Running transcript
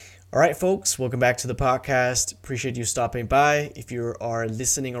All right, folks, welcome back to the podcast. Appreciate you stopping by. If you are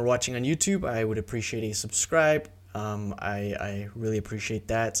listening or watching on YouTube, I would appreciate a subscribe. I really appreciate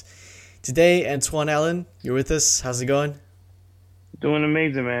that. Today, Antoine Allen, you're with us. How's it going? Doing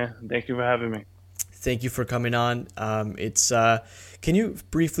amazing, man. Thank you for having me. Thank you for coming on. Can you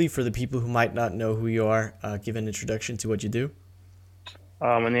briefly, for the people who might not know who you are, give an introduction to what you do?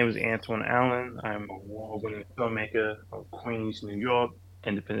 My name is Antoine Allen. I'm a award-winning filmmaker from Queens, New York,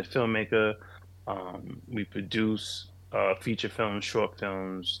 independent filmmaker. We produce feature films, short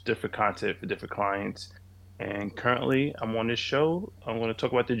films, different content for different clients. And currently, I'm on this show. I'm going to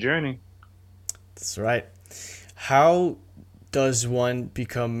talk about the journey. That's right. How does one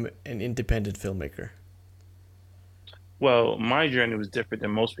become an independent filmmaker? Well, my journey was different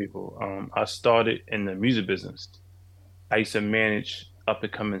than most people. I started in the music business. I used to manage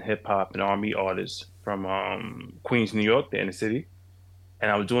up-and-coming hip hop and R&B artists from Queens, New York, the inner city. And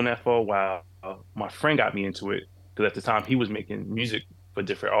I was doing that for a while. My friend got me into it because at the time he was making music for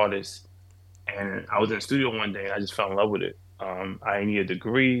different artists. And I was in the studio one day and I just fell in love with it. I didn't need a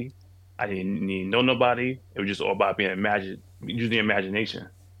degree. I didn't need to know nobody. It was just all about being using the imagination.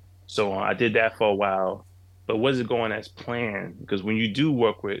 So I did that for a while, but wasn't going as planned because when you do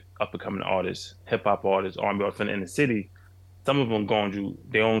work with up and coming artists, hip hop artists, R&B artists in the city, some of them going through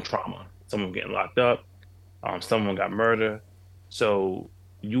their own trauma. Some of them getting locked up. Some of them got murdered. So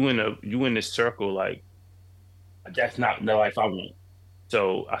you in this circle like that's not the life I want.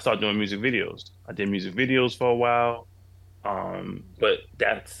 So I started doing music videos. I did music videos for a while, but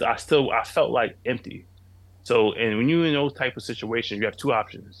I felt like empty. So and when you're in those type of situations, you have two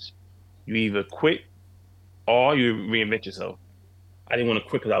options. You either quit or you reinvent yourself. I didn't want to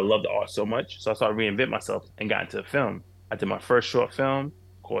quit because I loved the art so much. So I started reinvent myself and got into film. I did my first short film,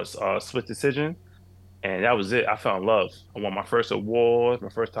 of course, Split Decision, and that was it. I fell in love. I won my first award, my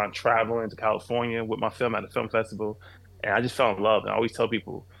first time traveling to California with my film at a film festival, and I just fell in love. And I always tell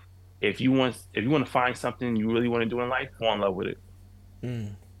people, if you want to find something you really want to do in life, fall in love with it.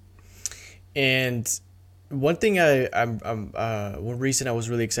 And one thing one reason I was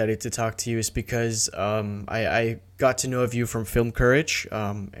really excited to talk to you is because I got to know of you from Film Courage,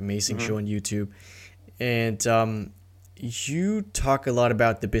 amazing Hmm. show on YouTube, and you talk a lot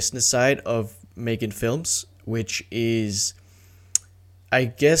about the business side of making films, which is, I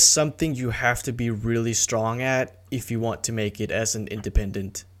guess, something you have to be really strong at if you want to make it as an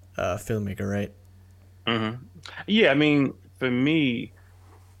independent filmmaker, right? Hmm. Yeah, I mean, for me,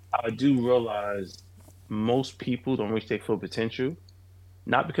 I do realize most people don't reach their full potential,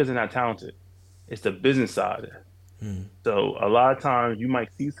 not because they're not talented. It's the business side. So a lot of times you might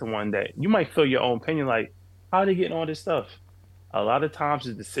see someone that you might feel your own opinion, like, how are they getting all this stuff? A lot of times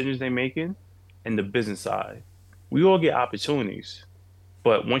the decisions they're making and the business side. We all get opportunities,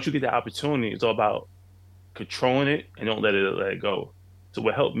 but once you get the opportunity, it's all about controlling it and don't let it go. So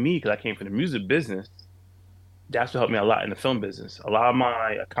what helped me, because I came from the music business, that's what helped me a lot in the film business. A lot of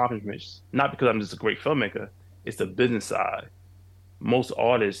my accomplishments, not because I'm just a great filmmaker, it's the business side. Most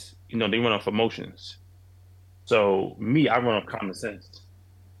artists, they run on promotions. So me, I run on common sense.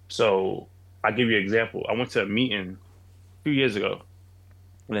 So I'll give you an example. I went to a meeting a few years ago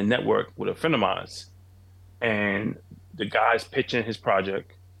in a network with a friend of mine, and the guy's pitching his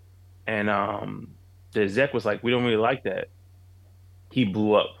project, and the exec was like, "We don't really like that." He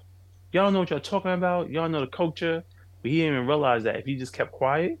blew up. Y'all know what y'all talking about. Y'all know the culture, but he didn't even realize that if he just kept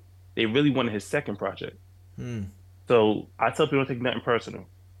quiet, they really wanted his second project. So I tell people don't take nothing personal.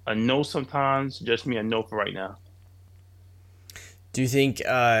 A no sometimes, just me a no for right now. Do you think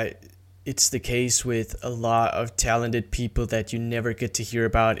it's the case with a lot of talented people that you never get to hear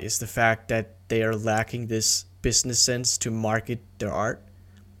about is the fact that they are lacking this business sense to market their art?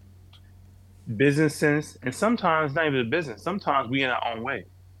 Business sense, and sometimes not even a business. Sometimes we in our own way.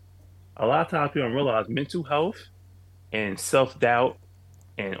 A lot of times people don't realize mental health and self-doubt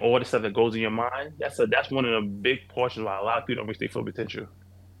and all the stuff that goes in your mind. That's one of the big portions why a lot of people don't reach their full potential.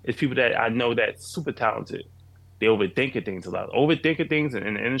 It's people that I know that's super talented. They overthinking things a lot. Overthinking things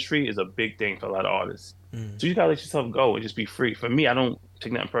in the industry is a big thing for a lot of artists. So you gotta let yourself go and just be free. For me, I don't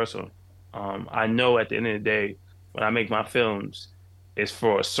take nothing personal. I know at the end of the day, when I make my films, it's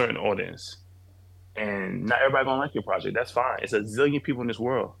for a certain audience. And not everybody gonna like your project. That's fine. It's a zillion people in this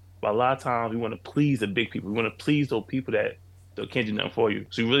world. But a lot of times we want to please the big people. We want to please those people that can't do nothing for you.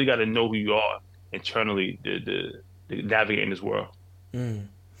 So you really got to know who you are internally to navigate in this world. Do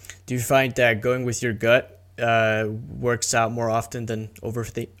you find that going with your gut works out more often than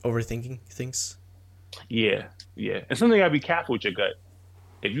overthinking things? Yeah, yeah. And something you gotta be careful with your gut.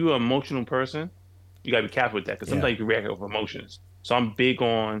 If you're an emotional person, you gotta be careful with that because Yeah. sometimes you can react off emotions. So I'm big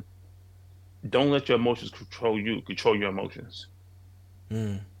on don't let your emotions control you. Control your emotions.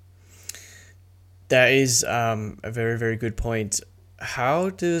 That is a very, very good point. How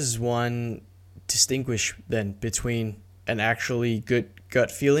does one distinguish then between an actually good gut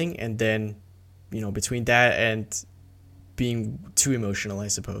feeling and then, between that and being too emotional, I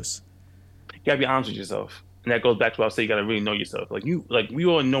suppose? You gotta be honest with yourself, and that goes back to what I say. You gotta really know yourself. Like we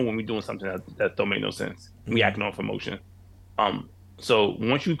all know when we're doing something that don't make no sense. We acting off emotion. Um, so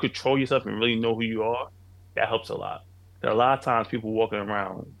once you control yourself and really know who you are, that helps a lot. There are a lot of times people walking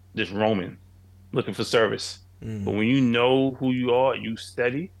around just roaming, looking for service. But when you know who you are, you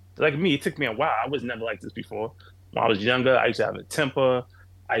steady. Like me, it took me a while. I was never like this before. When I was younger, I used to have a temper.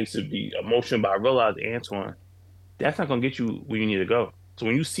 I used to be emotional, but I realized, Antoine, that's not gonna get you where you need to go. So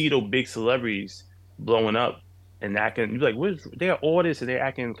when you see those big celebrities blowing up and acting, you're like, "Where's they're artists and they're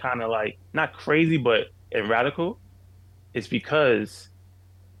acting kind of like not crazy, but and radical." It's because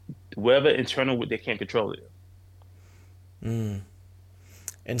whatever internal they can't control it.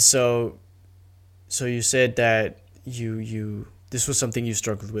 And so you said that you this was something you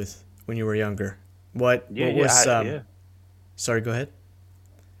struggled with when you were younger. Yeah, What yeah, was yeah. sorry, go ahead.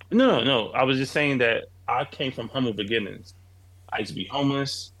 No, no, no. I was just saying that I came from humble beginnings. I used to be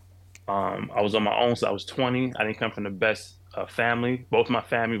homeless. I was on my own, so I was 20. I didn't come from the best family. Both my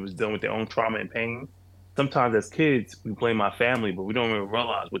family was dealing with their own trauma and pain. Sometimes as kids, we blame our family, but we don't even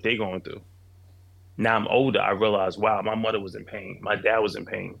realize what they're going through. Now I'm older, I realize, wow, my mother was in pain. My dad was in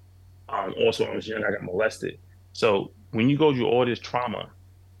pain. Also, when I was young, I got molested. So when you go through all this trauma,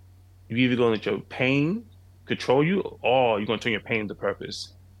 you either going to let your pain control you, or you're going to turn your pain into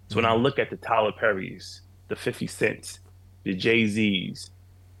purpose. So when I look at the Tyler Perrys, the 50 Cents, the Jay-Z's,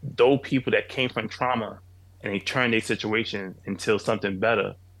 those people that came from trauma and they turned their situation into something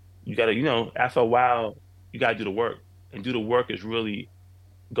better, you got to, after a while, you got to do the work. And do the work is really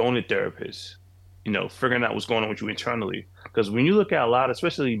going to therapists, figuring out what's going on with you internally. Because when you look at a lot,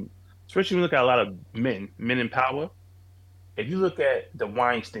 especially when you look at a lot of men in power, if you look at the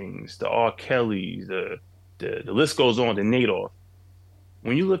Weinsteins, the R. Kellys, the list goes on, the Nadoff,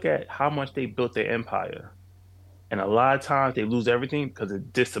 when you look at how much they built their empire, and a lot of times they lose everything because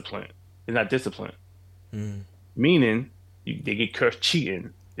of discipline. They're not disciplined. Meaning they get cursed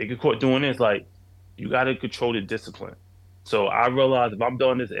cheating. They get caught doing this. Like, you got to control the discipline. So I realized if I'm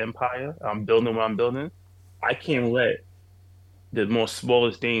building this empire, I'm building what I'm building, I can't let the most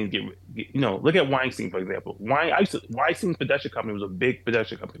smallest things look at Weinstein, for example. Weinstein production company was a big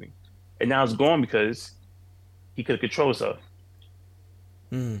production company. And now it's gone because he could control himself.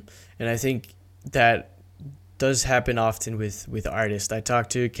 And I think that does happen often with artists. I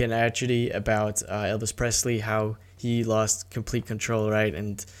talked to Ken Atchity about Elvis Presley, how he lost complete control, right,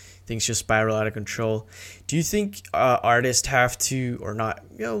 and things just spiral out of control. Do you think artists have to, or not?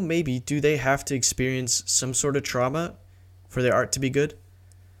 Maybe do they have to experience some sort of trauma for their art to be good?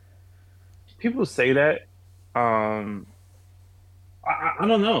 People say that. Um, I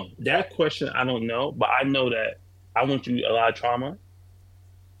don't know. That question, I don't know, but I know that I went through a lot of trauma.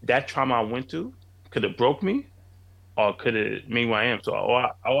 That trauma I went through could have broke me or could have made who I am. So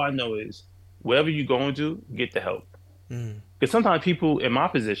all I know is wherever you're going to, get the help. Because sometimes people in my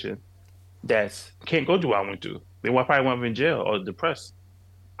position that can't go through what I went through. They probably went in jail or depressed.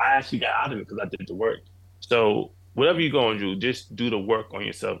 I actually got out of it because I did the work. So whatever you're going through, just do the work on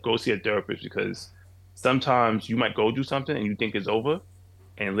yourself. Go see a therapist because sometimes you might go do something and you think it's over,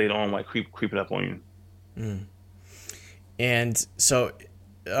 and later on, like creeping up on you. And so,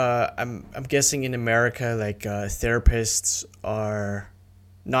 I'm guessing in America, like therapists are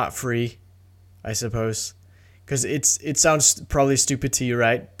not free, I suppose, because it sounds probably stupid to you,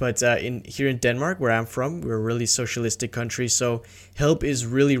 right? But in here in Denmark, where I'm from, we're a really socialistic country, so help is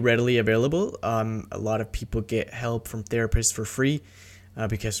really readily available. A lot of people get help from therapists for free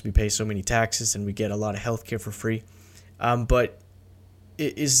because we pay so many taxes and we get a lot of healthcare for free. But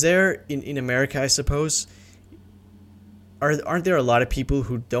is there in America, I suppose, aren't there a lot of people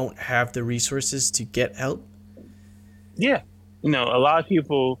who don't have the resources to get help? Yeah, a lot of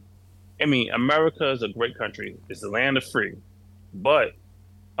people. I mean, America is a great country. It's the land of free, but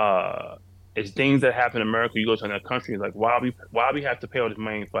uh, it's things that happen in America. You go to another country, like why we have to pay all this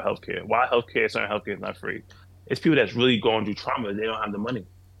money for healthcare? Why certain healthcare is not free? It's people that's really going through trauma. They don't have the money.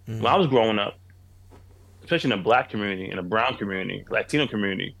 When I was growing up, especially in the black community, in the brown community, Latino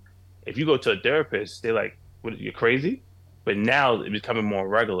community, if you go to a therapist, they're like, "What? You're crazy." But now it's becoming more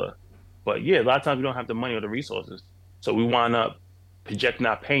regular. But yeah, a lot of times we don't have the money or the resources, so we wind up projecting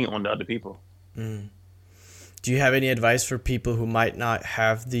our pain onto other people. Do you have any advice for people who might not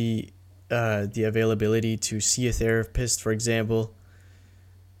have the availability to see a therapist, for example,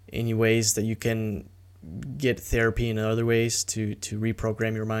 Any ways that you can get therapy in other ways to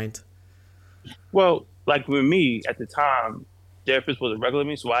reprogram your mind? Well, like with me at the time, therapist was a regular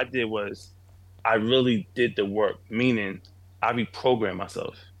me. So what I did was I really did the work, meaning I reprogrammed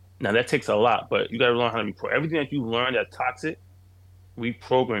myself. Now that takes a lot, but you got to learn how to reprogram. Everything that you learn that's toxic,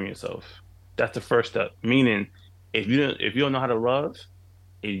 reprogram yourself. That's the first step. Meaning, if you don't know how to love,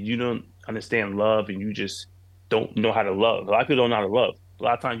 if you don't understand love, and you just don't know how to love. A lot of people don't know how to love. A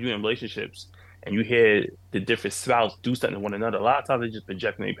lot of times you're in relationships and you hear the different spouse do something to one another. A lot of times they're just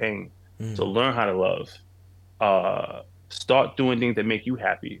projecting their pain. So Mm, learn how to love. Start doing things that make you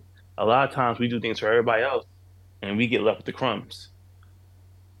happy. A lot of times we do things for everybody else and we get left with the crumbs.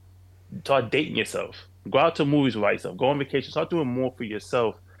 Start dating yourself. Go out to movies by yourself. Go on vacation. Start doing more for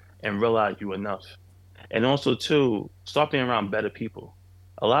yourself and realize you're enough. And also, too, start being around better people.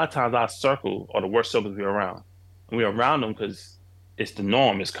 A lot of times our circle are the worst circles we're around. And we're around them because it's the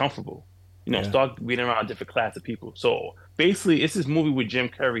norm, it's comfortable. yeah. Start being around a different class of people. So basically, it's this movie with Jim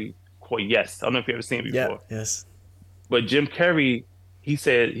Carrey called Yes. I don't know if you've ever seen it Yeah. before. Yes. But Jim Carrey, he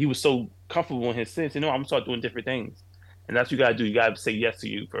said he was so comfortable in his sense, I'm gonna start doing different things. And that's what you gotta do. You gotta say yes to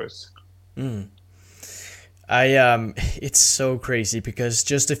you first. Mm. It's so crazy because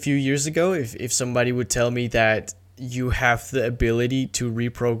just a few years ago, if somebody would tell me that you have the ability to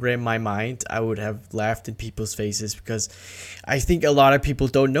reprogram my mind, I would have laughed in people's faces because I think a lot of people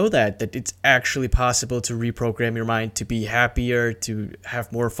don't know that it's actually possible to reprogram your mind to be happier, to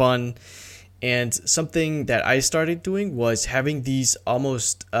have more fun. And something that I started doing was having these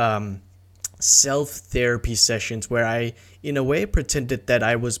almost self therapy sessions where I, in a way, pretended that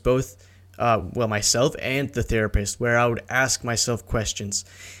I was both, myself and the therapist, where I would ask myself questions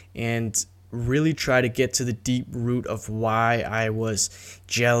and really try to get to the deep root of why I was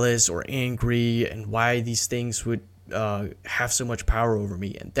jealous or angry and why these things would have so much power over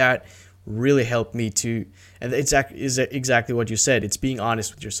me. And that really helped me to, and it's is exactly what you said. It's being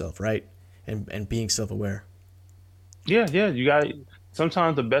honest with yourself, right? And being self aware. Yeah, yeah. You got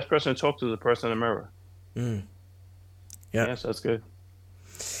sometimes the best person to talk to is the person in the mirror. Mm, yeah. Yes, that's good.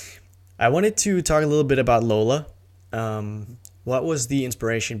 I wanted to talk a little bit about Lola. What was the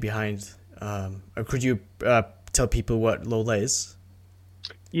inspiration behind, or could you tell people what Lola is?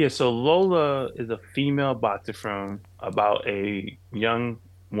 Yeah, so Lola is a female boxer film about a young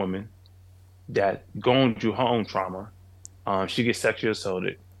woman that going through her own trauma. She gets sexually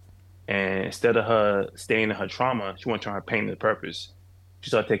assaulted. And instead of her staying in her trauma, she went to her pain and purpose. She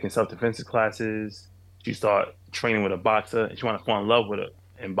started taking self-defense classes. She started training with a boxer, and she wanted to fall in love with her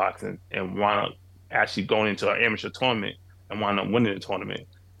in boxing and wound up actually going into an amateur tournament and wound up winning the tournament.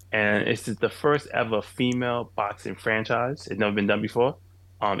 And it's the first ever female boxing franchise. It's never been done before.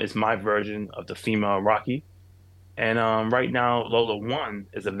 It's my version of the female Rocky. And right now, Lola One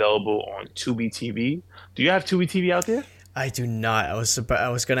is available on Tubi TV. Do you have Tubi TV out there? I do not. I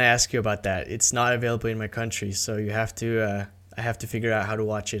was gonna ask you about that. It's not available in my country, so you have to. I have to figure out how to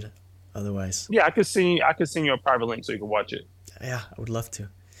watch it. Otherwise, Yeah, I could send you a private link so you can watch it. yeah, I would love to.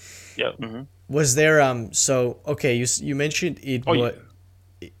 Yeah. Was there so okay? You mentioned it. Oh yeah. What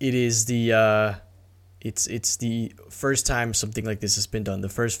it is the it's the first time something like this has been done. The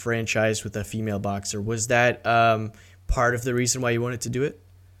first franchise with a female boxer. Was that part of the reason why you wanted to do it?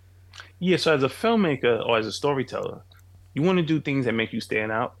 Yeah, so as a filmmaker or as a storyteller, you want to do things that make you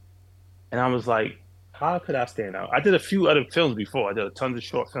stand out. And I was like, how could I stand out? I did a few other films before. I did a tons of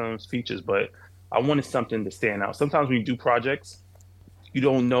short films, features, but I wanted something to stand out. Sometimes when you do projects, you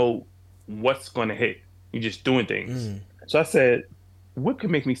don't know what's going to hit. You're just doing things. Mm, So I said, what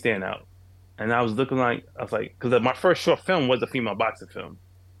could make me stand out? And I was like, because my first short film was a female boxing film.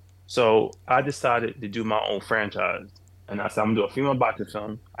 So I decided to do my own franchise. And I said, I'm gonna do a female boxing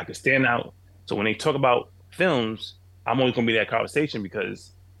film. I can stand out. So when they talk about films, I'm always gonna be that conversation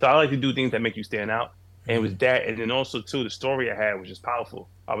because so I like to do things that make you stand out. And it was mm, that, and then also too, the story I had was just powerful.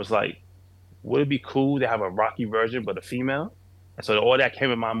 I was like, would it be cool to have a Rocky version but a female? And so all that came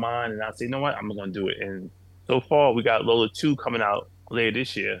in my mind, and I said, you know what, I'm gonna do it. And so far, we got Lola 2 coming out later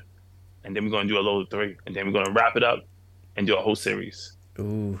this year, and then we're gonna do a Lola 3, and then we're gonna wrap it up and do a whole series.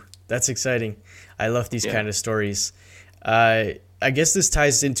 ooh, that's exciting. I love these Yeah. kind of stories. I guess this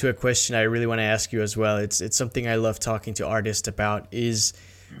ties into a question I really want to ask you as well. It's something I love talking to artists about is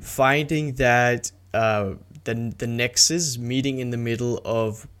finding that the nexus meeting in the middle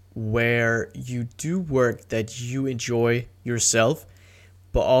of where you do work that you enjoy yourself,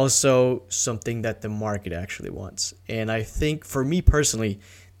 but also something that the market actually wants. And I think for me personally,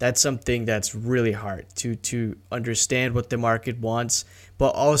 that's something that's really hard to understand what the market wants, but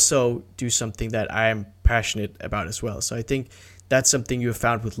also do something that I'm passionate about as well. So I think that's something you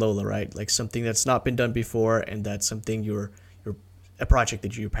found with Lola, right? Like something that's not been done before, and that's something you're a project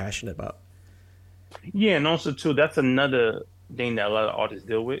that you're passionate about. Yeah, and also too, that's another thing that a lot of artists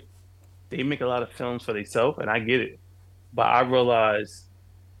deal with. They make a lot of films for themselves, and I get it. But I realize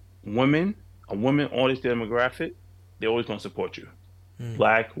women, a woman artist demographic, they're always going to support you. Mm.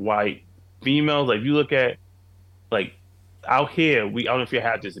 Black, white, females. Like you look at like out here, we I don't know if you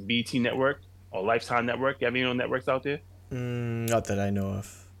have this BT network or Lifetime network. You have any networks out there? Not that I know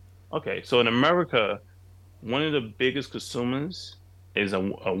of. Okay, so in America, one of the biggest consumers is a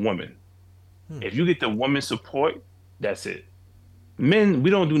woman. Hmm. If you get the woman support, that's it. Men, we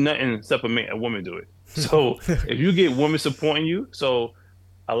don't do nothing except a woman do it. So if you get women supporting you, so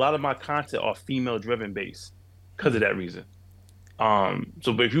a lot of my content are female driven based because of that reason.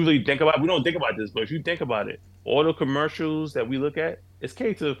 So but if you really think about it, we don't think about this, but if you think about it, all the commercials that we look at, it's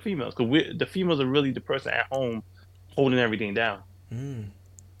catered to the females because we the females are really the person at home holding everything down.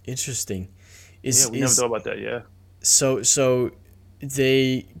 Interesting. Yeah, Is we never is thought about that. Yeah. so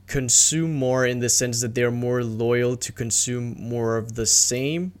they consume more in the sense that they're more loyal to consume more of the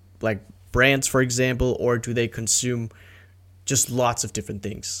same, like brands, for example, or do they consume just lots of different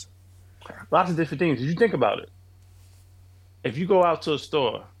things? Lots of different things. If you think about it, if you go out to a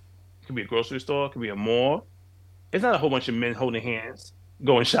store, it could be a grocery store, it could be a mall. It's not a whole bunch of men holding hands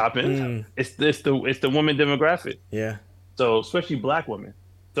going shopping. Mm, It's the woman demographic. yeah. So especially black women.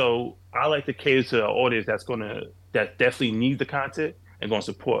 So I like to cater to an audience that definitely needs the content and gonna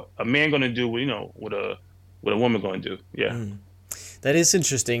support. A man gonna do what a woman gonna do. Yeah. That is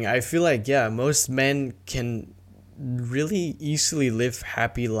interesting. I feel like, yeah, most men can really easily live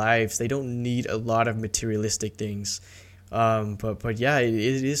happy lives. They don't need a lot of materialistic things. But yeah, it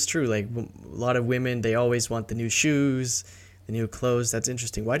is true. Like a lot of women, they always want the new shoes, the new clothes. That's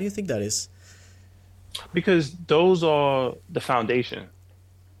interesting. Why do you think that is? Because those are the foundation.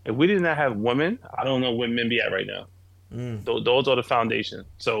 If we did not have women, I don't know where men be at right now. Mm, Those are the foundation.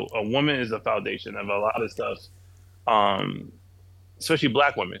 So a woman is the foundation of a lot of stuff. Um, Especially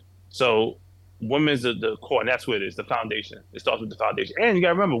black women. So women is the core, and that's what it is, the foundation. It starts with the foundation. And you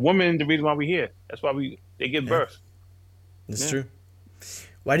gotta remember, women the reason why we're here. That's why they give yeah, birth. that's Yeah. true.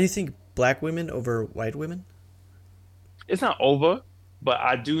 Why do you think black women over white women? It's not over, but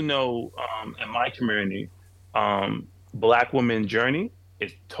I do know in my community, black women journey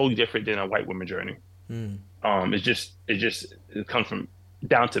is totally different than a white woman journey. Mm, It comes from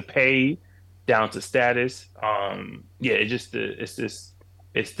down to pay, down to status. Yeah,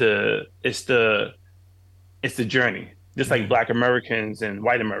 it's the journey. Just like mm, Black Americans and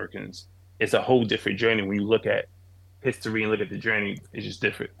white Americans, it's a whole different journey when you look at history and look at the journey. It's just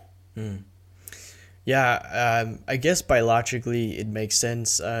different. mm. Yeah, I guess biologically it makes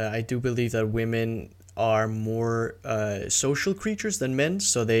sense. I do believe that women are more social creatures than men,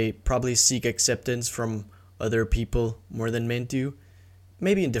 so they probably seek acceptance from other people more than men do.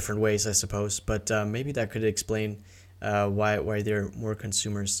 Maybe in different ways, I suppose, but maybe that could explain why they're more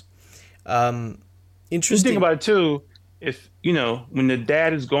consumers. Um, You think interesting. about it too, if when the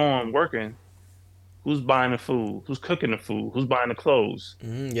dad is gone working, who's buying the food? Who's cooking the food? Who's buying the clothes?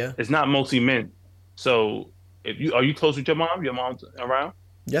 Yeah, It's not mostly men. So if you are you close with your mom? Your mom's around?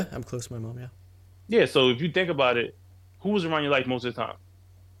 yeah, I'm close to my mom. Yeah, Yeah. So if you think about it, who was around your life most of the time?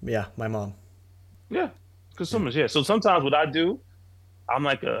 yeah, my mom. Yeah, Yeah, consumers. Yeah. So sometimes what I do, I'm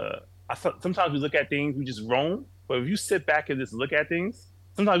like sometimes we look at things, we just roam. But if you sit back and just look at things,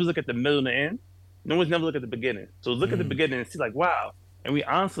 sometimes we look at the middle and the end. No one's never look at the beginning. So look at the mm, beginning and see like, wow. And we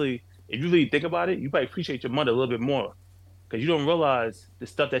honestly, if you really think about it, you probably appreciate your mother a little bit more because you don't realize the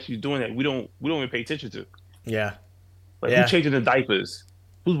stuff that she's doing that we don't even pay attention to. yeah, Like who's yeah, changing the diapers,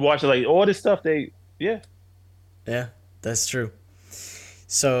 who's watching like all this stuff. Yeah. yeah. That's true.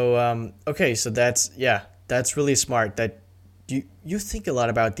 So okay, so that's yeah, that's really smart. That you think a lot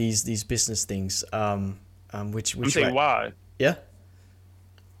about these business things. I'm Which saying way? why. Yeah,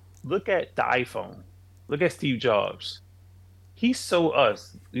 Look at the iPhone. Look at Steve Jobs. He sold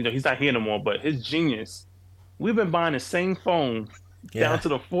us. He's not here no more, but his genius. We've been buying the same phone down yeah. to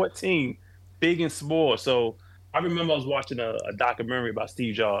the 14, big and small. So I remember I was watching a documentary about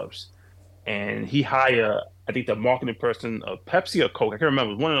Steve Jobs, and he hired, I think, the marketing person of Pepsi or Coke. I can't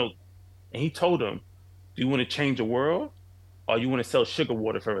remember. It was one of those. And he told him, "Do you want to change the world, or you want to sell sugar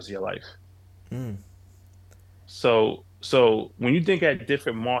water for the rest of your life?" Mm, So when you think at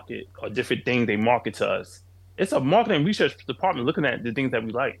different market or different things they market to us, it's a marketing research department looking at the things that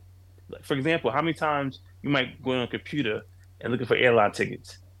we like. Like, for example, how many times you might go on a computer and looking for airline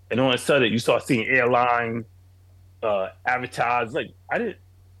tickets, and all of a sudden you start seeing airline advertised. Like I didn't.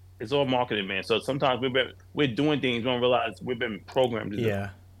 It's all marketing, man. So sometimes we're doing things, we don't realize we've been programmed to do. Yeah,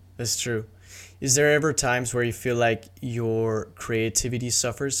 that's true. Is there ever times where you feel like your creativity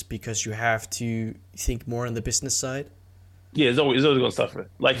suffers because you have to think more on the business side? Yeah, it's always gonna suffer.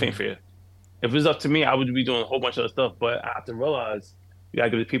 Life ain't fair. If it's up to me, I would be doing a whole bunch of other stuff, but I have to realize you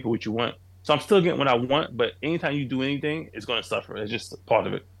gotta give the people what you want. So I'm still getting what I want, but anytime you do anything, it's gonna suffer. It's just part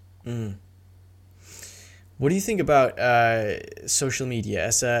of it. What do you think about social media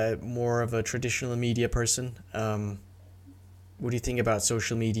as a more of a traditional media person? What do you think about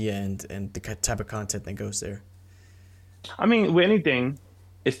social media and the type of content that goes there? I mean, with anything,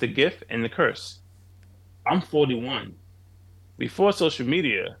 it's the gift and the curse. I'm 41. Before social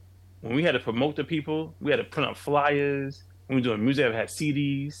media, when we had to promote to people, we had to print up flyers. When we were doing music, I had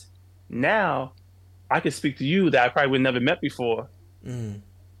CDs. Now I can speak to you that I probably would never met before Mm,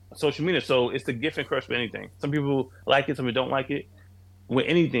 on social media. So it's the gift and curse for anything. Some people like it, some people don't like it. With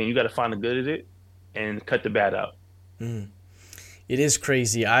anything, you got to find the good at it and cut the bad out. mm. It is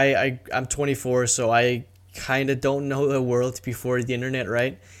crazy. I'm 24, so I kind of don't know the world before the internet,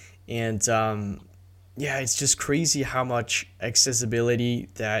 right? And yeah, it's just crazy how much accessibility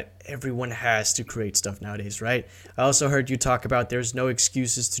that everyone has to create stuff nowadays, right? I also heard you talk about there's no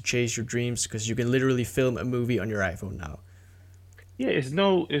excuses to chase your dreams because you can literally film a movie on your iPhone now. Yeah,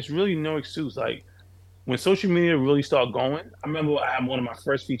 it's really no excuse. Like when social media really started going, I remember I had one of my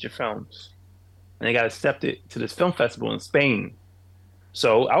first feature films, and they got accepted to this film festival in Spain.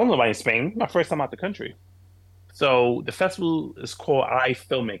 So I don't know about in Spain, my first time out the country. So the festival is called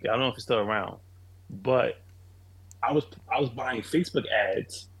Filmmaker. I don't know if it's still around, but I was buying Facebook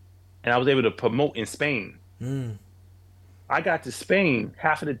ads and I was able to promote in Spain. Mm, I got to Spain,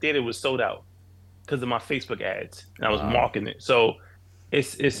 half of the theater was sold out because of my Facebook ads, and I was wow. marketing it. So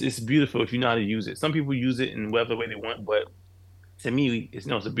it's beautiful if you know how to use it. Some people use it in whatever way they want, but to me, it's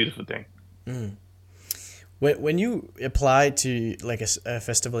a beautiful thing. Mm. When you apply to like a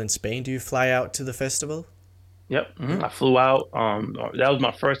festival in Spain, do you fly out to the festival? Yep, I flew out. That was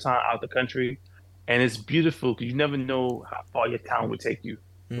my first time out the country, and it's beautiful because you never know how far your talent would take you.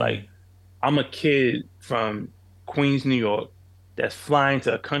 Mm, Like I'm a kid from Queens, New York, that's flying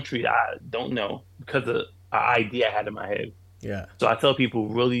to a country I don't know because of an idea I had in my head. yeah. So I tell people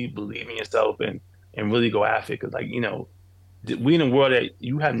really believe in yourself and really go after it because we in a world that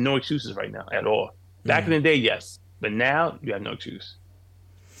you have no excuses right now at all. Back in Mm. the day, yes, but now you have no excuse.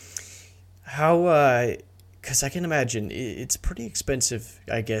 How, because I can imagine it's pretty expensive,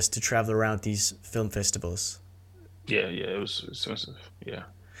 I guess, to travel around these film festivals. Yeah, yeah, it was expensive. Yeah.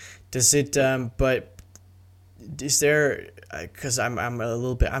 Does it, but is there, because I'm a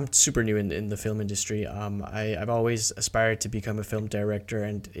little bit, I'm super new in the film industry. I've always aspired to become a film director,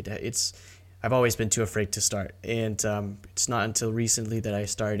 and I've always been too afraid to start. And it's not until recently that I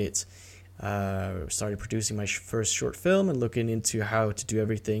started producing my first short film and looking into how to do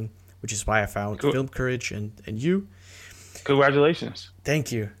everything, which is why I found Cool. Film Courage and you. Congratulations.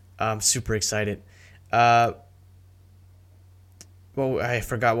 Thank you. I'm super excited. Uh, well, I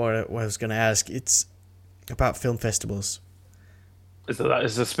forgot what I was gonna ask. It's about film festivals. It's a lot.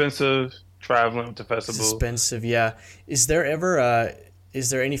 It's expensive traveling to It's festival. expensive, yeah. Is there ever is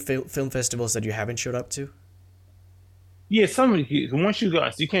there any film festivals that you haven't showed up to? Yeah, once you go,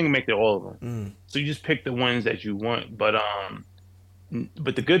 so you can't make it all of them. Mm, So you just pick the ones that you want. But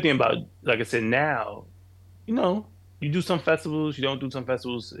the good thing about, like I said, now, you know, you do some festivals, you don't do some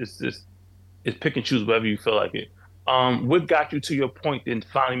festivals. It's pick and choose whatever you feel like it. What got you to your point then to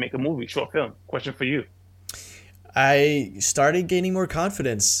finally make a movie, short film? Question for you. I started gaining more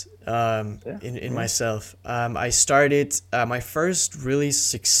confidence Yeah. in Yeah. myself. I started my first really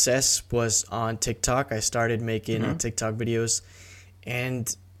success was on TikTok. I started making Hmm. TikTok videos,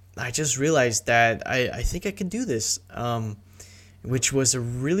 and I just realized that I think I can do this. Which was a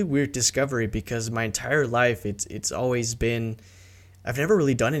really weird discovery because my entire life it's always been I've never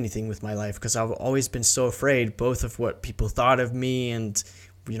really done anything with my life because I've always been so afraid both of what people thought of me and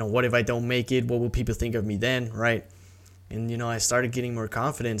what if I don't make it, what will people think of me then, right? And I started getting more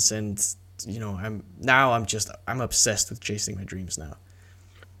confidence, and I'm obsessed with chasing my dreams now.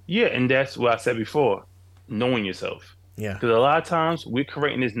 Yeah, and that's what I said before, knowing yourself. Yeah. Because a lot of times we're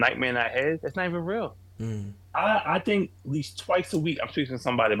creating this nightmare in our head that's not even real. Mm, I think at least twice a week I'm speaking to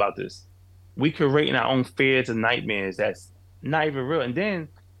somebody about this. We creating our own fears and nightmares that's not even real. And then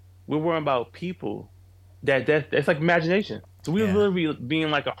we're worrying about people that's like imagination. So we're yeah. really being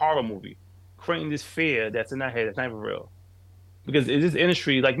like a horror movie, creating this fear that's in our head that's not even real. Because in this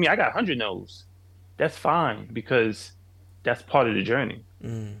industry, like me, I got 100 no's. That's fine because that's part of the journey.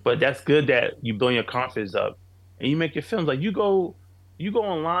 Mm, But that's good that you build your confidence up and you make your films. Like you go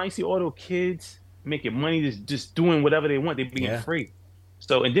online, you see all those kids making money, just doing whatever they want. They being Yeah. free.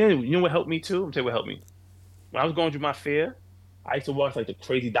 So, and then you know what helped me too? I'm tell you what helped me. When I was going through my fair, I used to watch like the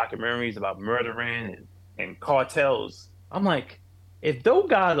crazy documentaries about murdering and cartels. I'm like, if those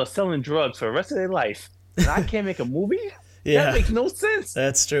guys are selling drugs for the rest of their life and I can't make a movie, that Yeah. makes no sense.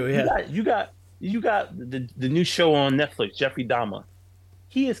 That's true. You Yeah. got you got you got the new show on Netflix, Jeffrey Dahmer.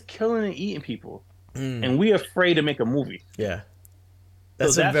 He is killing and eating people, Mm. and we're afraid to make a movie. Yeah. So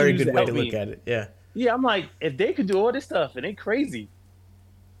That's a that's what very used good to way help to look me. at it. Yeah. Yeah, I'm like, if they could do all this stuff and they crazy,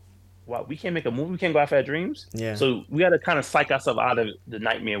 wow, we can't make a movie, we can't go after our dreams. Yeah. So we got to kind of psych ourselves out of the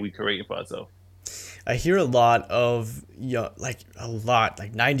nightmare we creating for ourselves. I hear a lot of like a lot,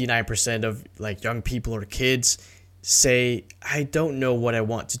 like 99% of like young people or kids say, I don't know what I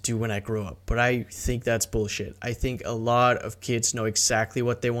want to do when I grow up. But I think that's bullshit. I think a lot of kids know exactly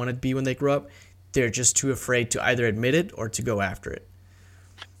what they want to be when they grow up. They're just too afraid to either admit it or to go after it.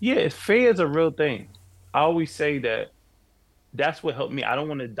 Yeah, fear is a real thing. I always say that that's what helped me. I don't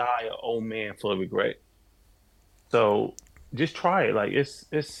want to die an old man full of regret. So just try it. Like it's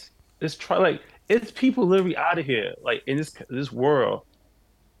try like it's people literally out of here, like in this world,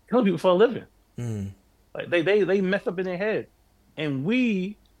 killing people for a living. Mm, Like they mess up in their head. And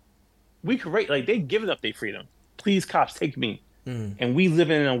we create like they giving up their freedom. Please, cops, take me. mm, And we live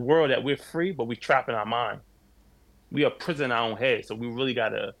in a world that we're free, but we trap in our mind. We are prison in our own head. So we really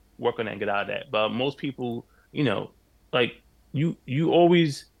gotta work on that and get out of that. But most people, like you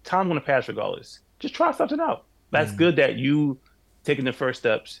always time gonna pass regardless. Just try something out. That's mm. good that you taking the first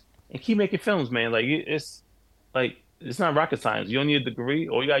steps and keep making films, man. It's not rocket science. You don't need a degree,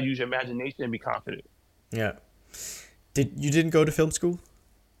 or you gotta use your imagination and be confident. Yeah. Didn't go to film school?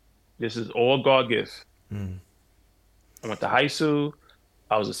 This is all God gift. Mm, I went to high school.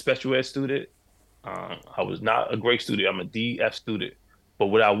 I was a special ed student. I was not a great student. I'm a DF student. But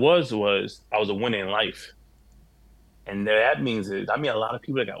what was I was a winner in life. And that means is I mean a lot of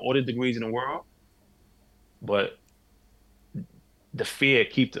people that got all the degrees in the world, but the fear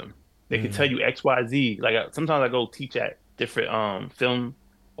keep them. They can tell mm, you X, Y, Z. Like sometimes I go teach at different film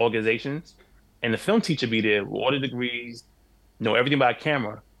organizations, and the film teacher be there with all the degrees, know everything about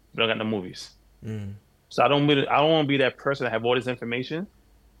camera, but I don't got no movies. mm, So I don't want to be that person that have all this information, and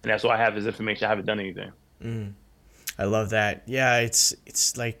that's why I have this information. I haven't done anything. mm. I love that. Yeah,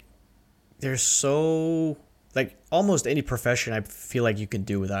 it's like there's so like almost any profession I feel like you can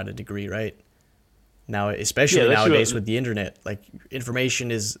do without a degree, right? Now, Yeah, especially nowadays with the internet, like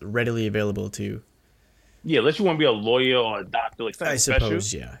information is readily available to. unless you want to be a lawyer or a doctor, like I something special.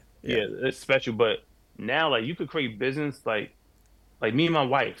 suppose, yeah, yeah. Yeah, it's special. But now, like you could create business, like me and my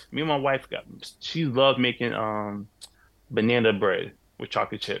wife. Me and my wife got she loved making banana bread with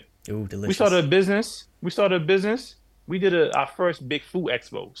chocolate chip. Ooh, We started delicious. a business. We started a business. We did our first big food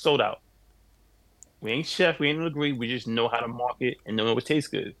expo, sold out. We ain't chef, we ain't no degree. We just know how to market and know what tastes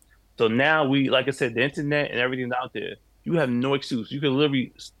good. So now like I said, the internet and everything's out there. You have no excuse. You can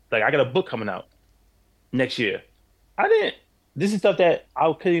literally, like, I got a book coming out next year. I didn't. This is stuff that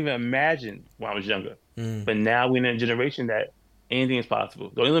I couldn't even imagine when I was younger. Mm, But now we're in a generation that anything is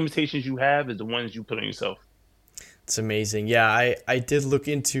possible. The only limitations you have is the ones you put on yourself. it's amazing. Yeah, I did look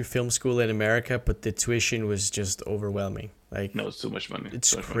into film school in America, but the tuition was just overwhelming. Like No, it's too much money.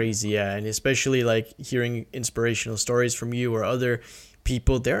 it's Too much money. crazy, yeah, and especially like hearing inspirational stories from you or other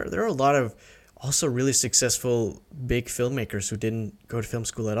people. There are a lot of also really successful big filmmakers who didn't go to film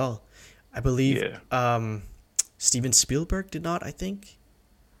school at all. I believe Yeah. Steven Spielberg did not, I think,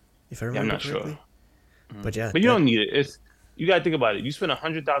 if I Yeah, I'm remember not sure. correctly. Mhm. But yeah, But you that don't need it. It's you got to think about it. You spend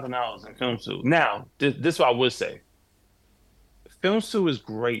 $100,000 in film school. Now, this is what I would say. Film school is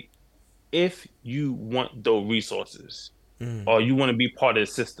great if you want those resources mm, or you want to be part of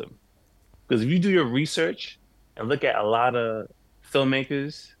the system. Because if you do your research and look at a lot of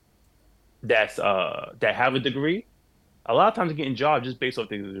filmmakers that have a degree, a lot of times they're getting jobs just based off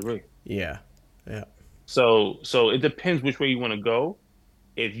their degree. yeah, yeah, So it depends which way you want to go.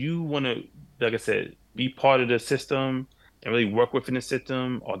 If you want to, like I said, be part of the system and really work within the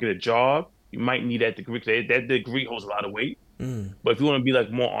system or get a job, you might need that degree. 'Cause that degree holds a lot of weight. mm, But if you want to be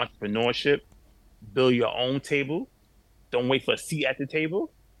like more entrepreneurship, build your own table, don't wait for a seat at the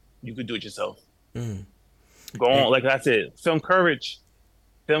table, you could do it yourself. mm. Go And, on, like I said, film courage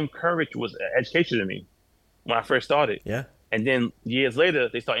was an education to me when I first started. yeah, And then years later,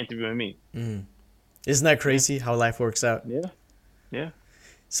 they start interviewing me. mm. Isn't that Yeah, crazy how life works out? yeah, yeah.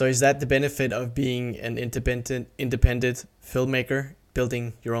 So is that the benefit of being an independent filmmaker,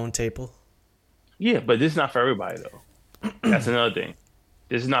 building your own table? Yeah, but this is not for everybody though. That's another thing.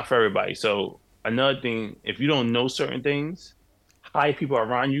 This is not for everybody. So another thing, if you don't know certain things, hire people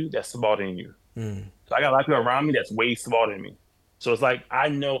around you that's smarter than you. Mm, So I got a lot of people around me that's way smarter than me. So it's like I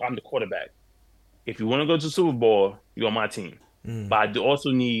know I'm the quarterback. If you want to go to the Super Bowl, you're on my team. mm, But I do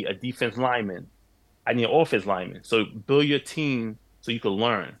also need a defense lineman. I need an offense lineman. So build your team so you can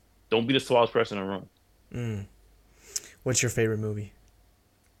learn. Don't be the smartest person in the room. mm. What's your favorite movie?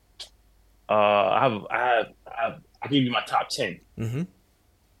 I give you my top 10. Mm-hmm.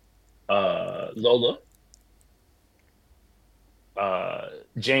 Lola, uh,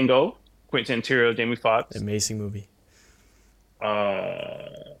 Django, Quentin Tarantino, Jamie Foxx. Amazing movie. I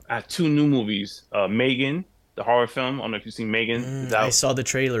have two new movies. Megan, the horror film. I don't know if you've seen Megan. It's I out. saw the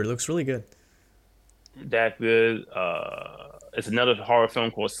trailer. It looks really good. That good. It's another horror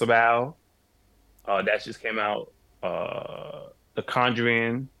film called Sabal. That just came out. The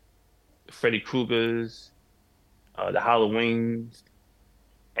Conjuring, Freddy Krueger's, the Halloween,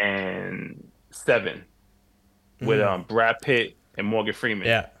 and Seven with Mm. Brad Pitt and Morgan Freeman,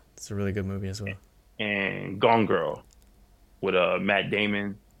 Yeah, it's a really good movie as well. and Gone Girl with Matt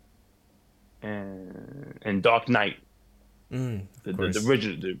Damon and Dark Knight, Of the course.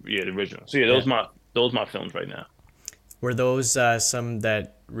 original, the original. So yeah, Yeah. those my films right now. Were those some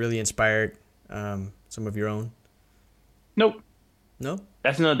that really inspired some of your own? Nope, No?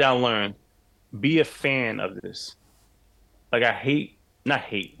 that's another thing I learned. Be a fan of this. Like I hate, not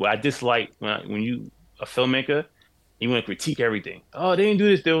hate, but I dislike when you a filmmaker, you want to critique everything. Oh, they didn't do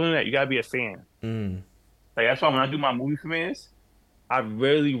this, they didn't do that. You gotta be a fan. Mm. Like that's why when I do my movie premieres, I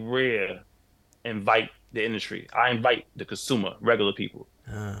really rare invite the industry. I invite the consumer, regular people.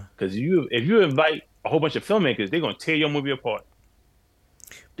 Uh, Because if you invite a whole bunch of filmmakers, they're gonna tear your movie apart.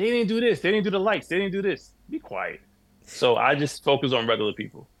 They didn't do this. They didn't do the lights. They didn't do this. Be quiet. So I just focus on regular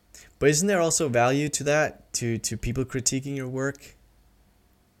people. but isn't there also value to that, to people critiquing your work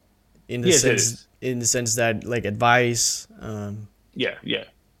Yes, it is. in the sense that like advice? Yeah, yeah.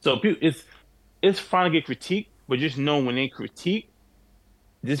 So it's fine to get critiqued, but just know when they critique,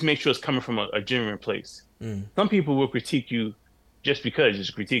 just make sure it's coming from a genuine place. Mm, Some people will critique you just because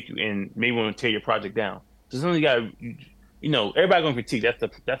just critique you and maybe want to tear your project down. So sometimes you know, everybody gonna critique.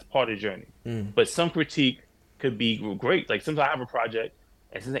 That's part of the journey. mm, But some critique could be great. Like sometimes I have a project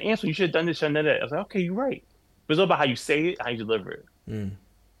and says, "Answer, you should have done this, should have done that." I was like, "Okay, you're right." But it's all about how you say it, how you deliver it. mm,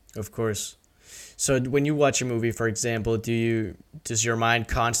 of course. So when you watch a movie, for example, does your mind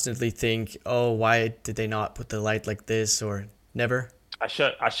constantly think, "Oh, why did they not put the light like this?" or never? I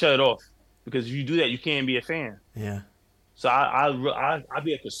shut it off because if you do that, you can't be a fan. Yeah. So I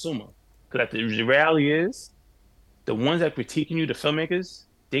be a consumer because the reality is the ones that critiquing you, the filmmakers,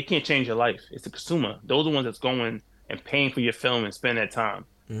 they can't change your life. It's the consumer. Those are the ones that's going and paying for your film and spend that time.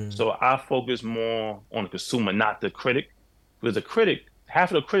 Mm, So I focus more on the consumer, not the critic, because the critic,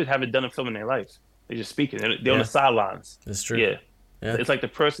 half of the critics haven't done a film in their life. They're just speaking. They're on the yeah, sidelines. that's true. Yeah, Yeah. it's like the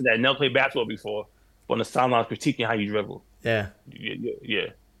person that never played basketball before, but on the sidelines critiquing how you dribble. Yeah. Yeah, yeah, yeah.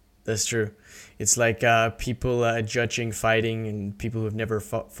 That's true. It's like people judging fighting and people who've never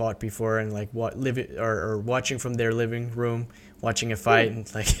fought before and like what live or watching from their living room, watching a Yeah. fight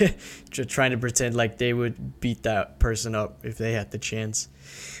and like trying to pretend like they would beat that person up if they had the chance.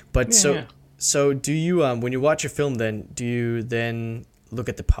 But Yeah, yeah. so do you when you watch a film then do you then look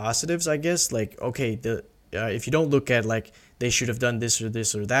at the positives? I guess like okay the if you don't look at like they should have done this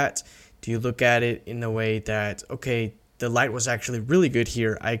or that, do you look at it in a way that okay the light was actually really good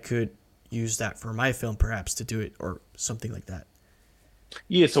here. I could use that for my film, perhaps, to do it or something like that.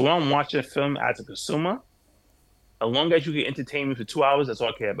 Yeah, so when I'm watching a film as a consumer, as long as you can entertain me for 2 hours, that's all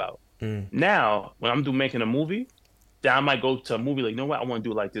I care about. Mm, Now, when I'm making a movie, then I might go to a movie like, you know what, I want to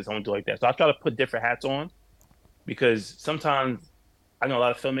do it like this, I want to do it like that. So I try to put different hats on because sometimes I know a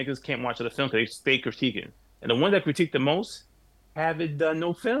lot of filmmakers can't watch other films because they stay critiquing. And the ones that critique the most haven't done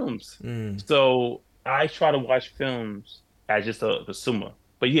no films. mm, So I try to watch films as just a consumer.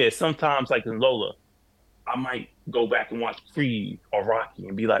 But yeah, sometimes like in Lola, I might go back and watch Creed or Rocky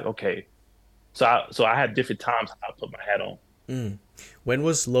and be like, okay. So I have different times I put my hat on. mm. When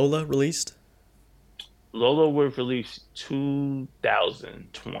was Lola released? Lola was released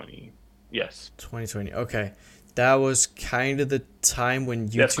 2020. Yes. 2020. Okay. That was kind of the time when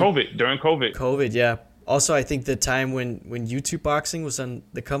That's YouTube COVID, during COVID. COVID, yeah. Also, I think the time when YouTube boxing was on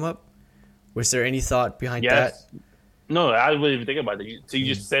the come up. Was there any thought behind that? Yes. No, I wasn't even thinking about that. So you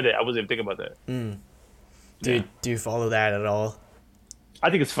Mm, just said it. I wasn't even thinking about that. mm. Yeah. Do you follow that at all? I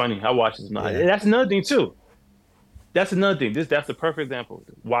think it's funny. I watch it. Yeah. That's another thing too. That's another thing. That's the perfect example.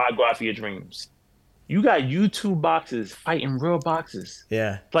 Why go after your dreams? You got YouTube boxes fighting real boxes.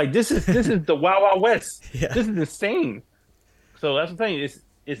 Yeah. Like this is the Wild Wild West. Yeah. This is insane. So that's the thing. It's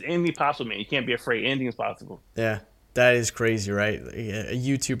anything possible, man. You can't be afraid. Anything is possible. Yeah. That is crazy, right? Like, a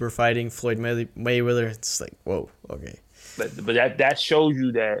YouTuber fighting Floyd Mayweather. It's like, whoa, okay. But that shows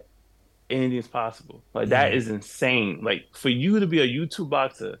you that anything's possible. Like that Mm, is insane. Like for you to be a YouTube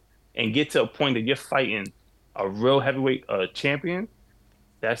boxer and get to a point that you're fighting a real heavyweight champion,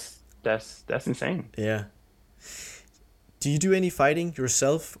 that's insane. yeah. Do you do any fighting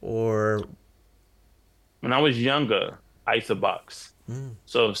yourself or? When I was younger, I used to box. Mm,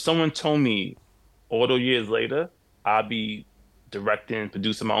 So if someone told me all those years later I'd be directing,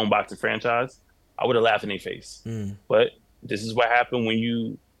 producing my own boxing franchise, I would have laughed in their face. mm, But this is what happened when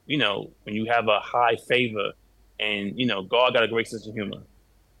when you have a high favor and, God got a great sense of humor.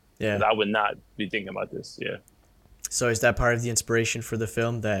 yeah. Because I would not be thinking about this. Yeah. So is that part of the inspiration for the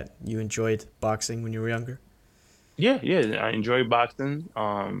film that you enjoyed boxing when you were younger? Yeah, yeah. I enjoy boxing.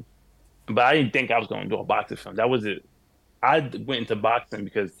 But I didn't think I was going to do a boxing film. That was it. I went into boxing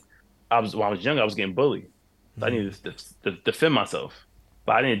because when I was younger, I was getting bullied. So I Mm, needed to defend myself.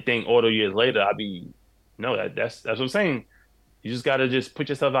 But I didn't think all the years later I'd be no, that's what I'm saying. You just gotta just put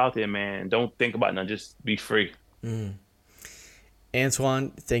yourself out there, man. Don't think about nothing. Just be free. mm.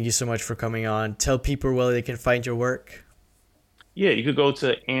 Antoine, thank you so much for coming on. Tell people where they can find your work. Yeah, you could go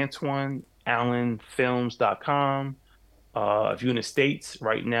to AntoineAllenFilms.com. If you're in the States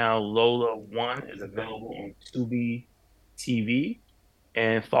right now, Lola One is available on Tubi TV.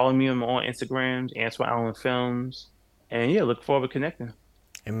 And follow me on Instagrams, Antoine Allen Films. And yeah, look forward to connecting.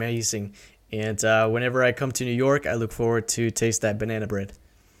 Amazing. And whenever I come to New York, I look forward to taste that banana bread.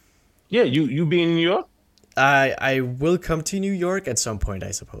 Yeah, you being in New York? I will come to New York at some point,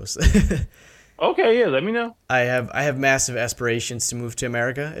 I suppose. Okay, yeah, let me know. I have massive aspirations to move to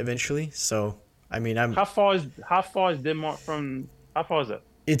America eventually. So I mean, How far is Denmark from how far is that?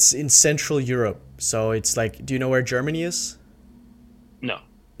 it's in Central Europe. So it's like, do you know where Germany is? No,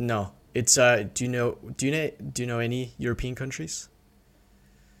 No. It's do you know any European countries?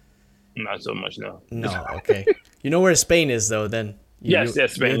 not so much, no. No. Okay. You know where Spain is though. Then Yes, yes, you're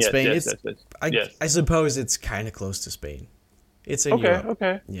Spain, in yes, Spain. yes, It's yes, yes. I Yes. I suppose it's kind of close to Spain. It's in Okay, Europe.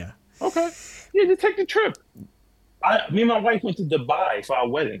 okay, Yeah. okay. Yeah, just take the trip. Me and my wife went to Dubai for our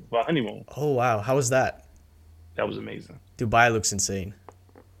wedding, for our honeymoon. Oh wow. How was that? That was amazing. Dubai looks insane.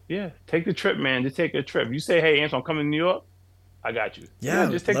 Yeah, take the trip, man. Just take a trip. You say, hey, Anton, I'm coming to New York. I got you. Yeah, Yeah,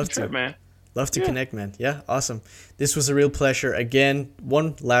 I just would take the love to. trip, man. Love to Yeah. connect, man. Yeah, awesome. This was a real pleasure. Again,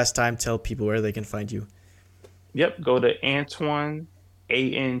 one last time, tell people where they can find you. Yep. Go to Antoine,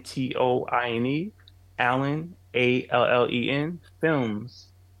 Antoine, Allen,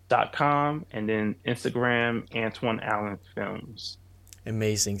 films.com, and then Instagram, Antoine Allen Films.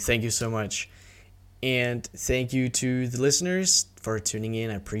 Amazing. Thank you so much. And thank you to the listeners for tuning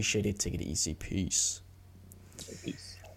in. I appreciate it. Take it easy. Peace. Peace.